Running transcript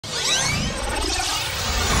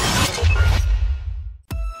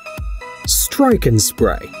Strike and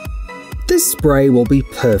Spray. This spray will be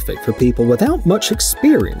perfect for people without much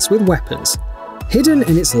experience with weapons. Hidden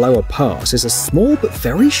in its lower part is a small but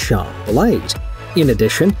very sharp blade. In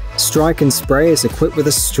addition, Strike and Spray is equipped with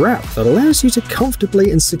a strap that allows you to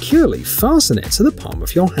comfortably and securely fasten it to the palm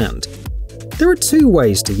of your hand. There are two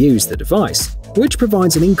ways to use the device, which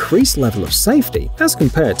provides an increased level of safety as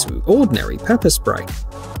compared to ordinary pepper spray.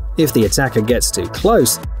 If the attacker gets too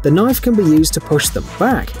close, the knife can be used to push them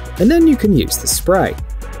back, and then you can use the spray.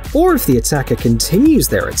 Or if the attacker continues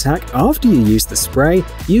their attack after you use the spray,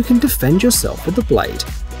 you can defend yourself with the blade.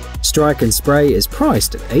 Strike and Spray is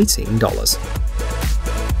priced at $18.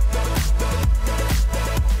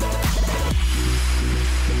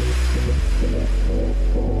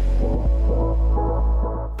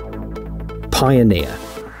 Pioneer.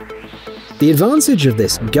 The advantage of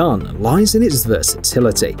this gun lies in its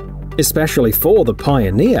versatility. Especially for the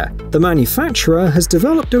Pioneer, the manufacturer has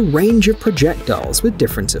developed a range of projectiles with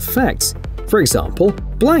different effects, for example,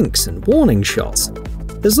 blanks and warning shots.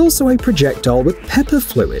 There's also a projectile with pepper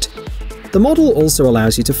fluid. The model also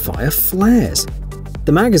allows you to fire flares.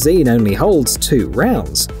 The magazine only holds 2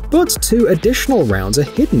 rounds, but 2 additional rounds are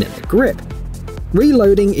hidden in the grip.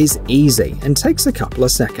 Reloading is easy and takes a couple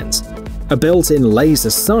of seconds. A built-in laser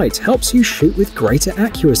sight helps you shoot with greater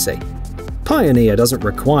accuracy. Pioneer doesn't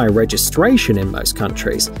require registration in most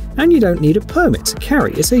countries, and you don't need a permit to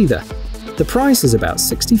carry it either. The price is about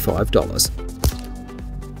 $65.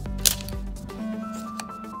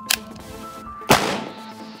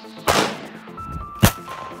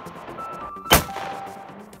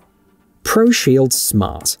 ProShield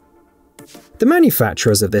Smart. The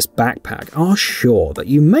manufacturers of this backpack are sure that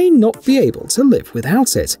you may not be able to live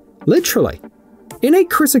without it, literally. In a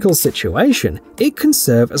critical situation, it can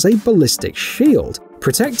serve as a ballistic shield,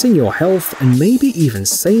 protecting your health and maybe even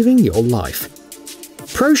saving your life.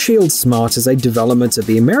 ProShield Smart is a development of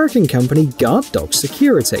the American company Guard Dog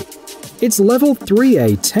Security. It's level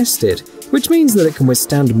 3A tested, which means that it can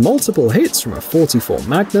withstand multiple hits from a 44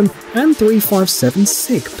 Magnum and 357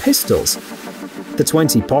 SIG pistols. The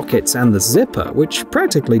 20 pockets and the zipper, which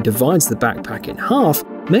practically divides the backpack in half,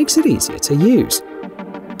 makes it easier to use.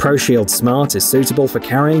 ProShield Smart is suitable for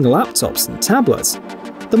carrying laptops and tablets.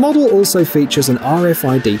 The model also features an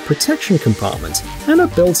RFID protection compartment and a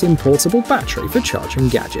built-in portable battery for charging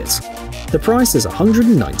gadgets. The price is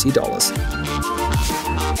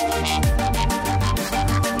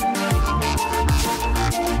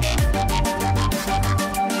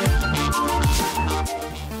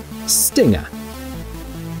Stinger.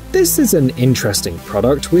 This is an interesting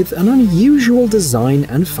product with an unusual design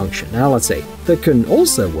and functionality that can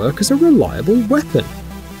also work as a reliable weapon.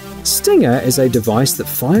 Stinger is a device that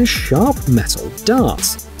fires sharp metal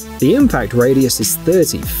darts. The impact radius is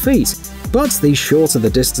 30 feet, but the shorter the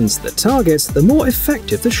distance to the target, the more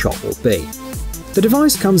effective the shot will be. The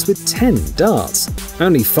device comes with 10 darts.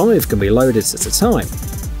 Only 5 can be loaded at a time.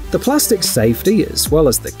 The plastic safety, as well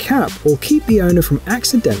as the cap, will keep the owner from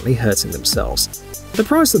accidentally hurting themselves. The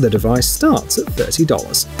price of the device starts at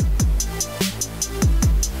 $30.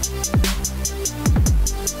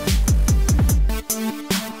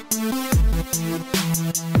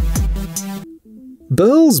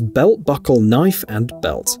 Burls Belt Buckle Knife and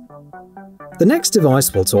Belt. The next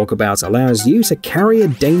device we'll talk about allows you to carry a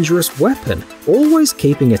dangerous weapon, always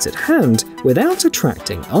keeping it at hand without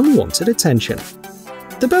attracting unwanted attention.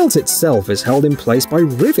 The belt itself is held in place by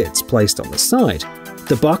rivets placed on the side.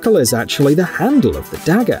 The buckle is actually the handle of the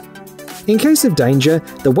dagger. In case of danger,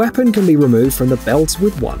 the weapon can be removed from the belt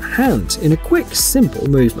with one hand in a quick, simple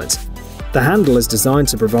movement. The handle is designed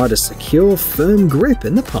to provide a secure, firm grip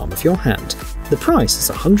in the palm of your hand. The price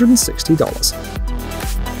is $160.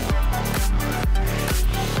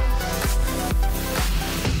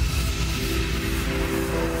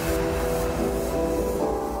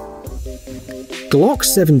 GLOCK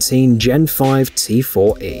 17 Gen 5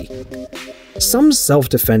 T4E. Some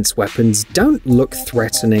self-defense weapons don't look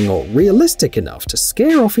threatening or realistic enough to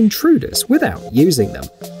scare off intruders without using them.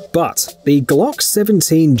 But the GLOCK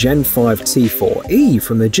 17 Gen 5 T4E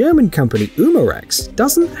from the German company Umarex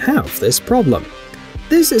doesn't have this problem.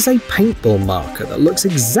 This is a paintball marker that looks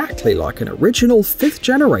exactly like an original 5th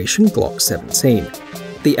generation GLOCK 17.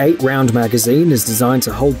 The 8-round magazine is designed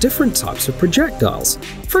to hold different types of projectiles,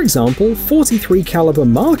 for example 43 caliber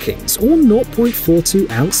markings or 0.42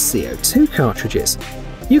 ounce CO2 cartridges.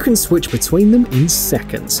 You can switch between them in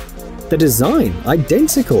seconds. The design,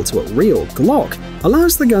 identical to a real GLOCK,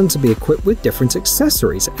 allows the gun to be equipped with different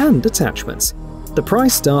accessories and attachments. The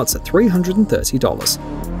price starts at $330.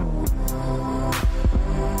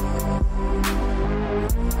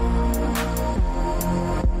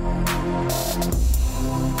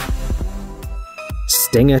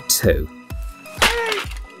 Stinger 2.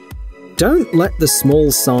 Don't let the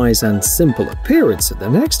small size and simple appearance of the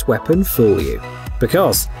next weapon fool you,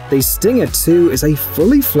 because the Stinger 2 is a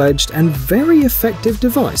fully fledged and very effective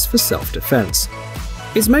device for self-defense.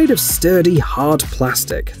 It's made of sturdy, hard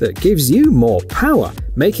plastic that gives you more power,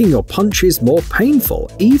 making your punches more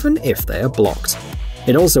painful even if they are blocked.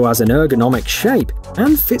 It also has an ergonomic shape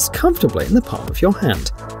and fits comfortably in the palm of your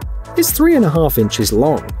hand. It's 3.5 inches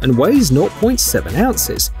long and weighs 0.7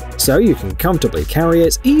 ounces, so you can comfortably carry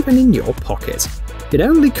it even in your pocket. It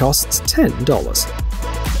only costs $10.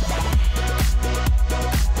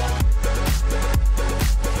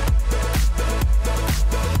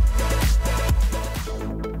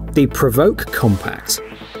 The Provoke Compact.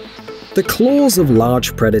 The claws of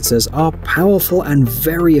large predators are powerful and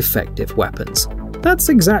very effective weapons. That's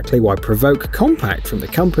exactly why Provoke Compact from the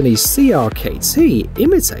company CRKT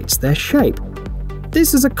imitates their shape.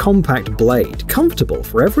 This is a compact blade, comfortable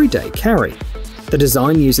for everyday carry. The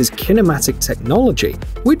design uses kinematic technology,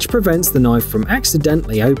 which prevents the knife from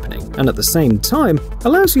accidentally opening and at the same time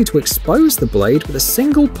allows you to expose the blade with a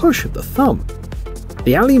single push of the thumb.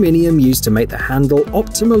 The aluminium used to make the handle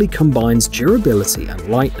optimally combines durability and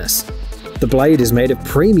lightness. The blade is made of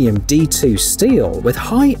premium D2 steel with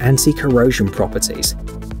high anti-corrosion properties.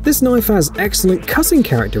 This knife has excellent cutting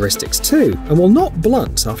characteristics too and will not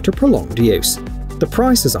blunt after prolonged use. The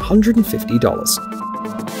price is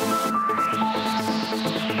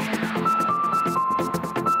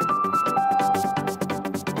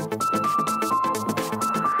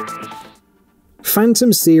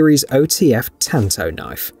Phantom Series OTF Tanto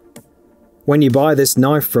knife. When you buy this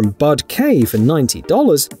knife from Bud K for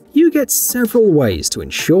 $90, you get several ways to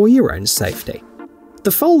ensure your own safety.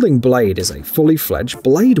 The folding blade is a fully fledged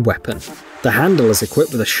blade weapon. The handle is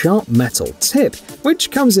equipped with a sharp metal tip, which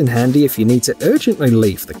comes in handy if you need to urgently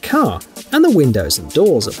leave the car, and the windows and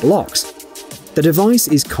doors are blocks. The device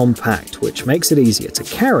is compact, which makes it easier to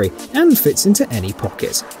carry and fits into any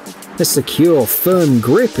pocket. A secure, firm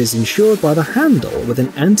grip is ensured by the handle with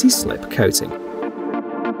an anti-slip coating.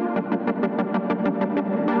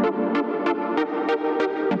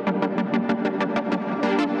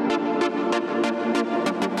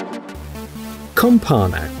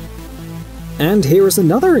 COMPANO. And here is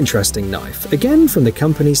another interesting knife, again from the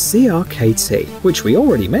company CRKT, which we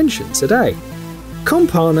already mentioned today.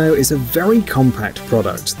 COMPANO is a very compact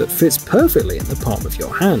product that fits perfectly in the palm of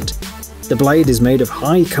your hand. The blade is made of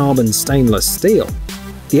high-carbon stainless steel.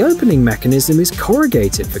 The opening mechanism is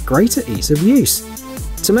corrugated for greater ease of use.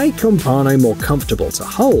 To make COMPANO more comfortable to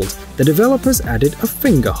hold, the developers added a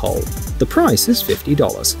finger hole. The price is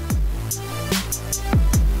 $50.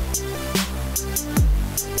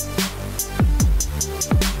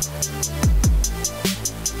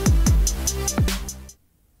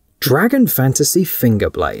 Dragon Fantasy Finger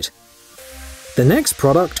Blade. The next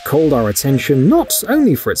product called our attention not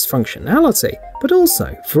only for its functionality, but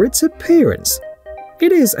also for its appearance.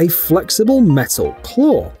 It is a flexible metal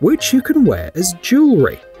claw which you can wear as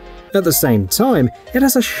jewelry. At the same time, it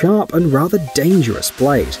has a sharp and rather dangerous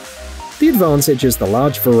blade. The advantage is the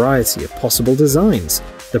large variety of possible designs.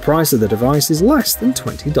 The price of the device is less than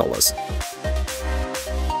 $20.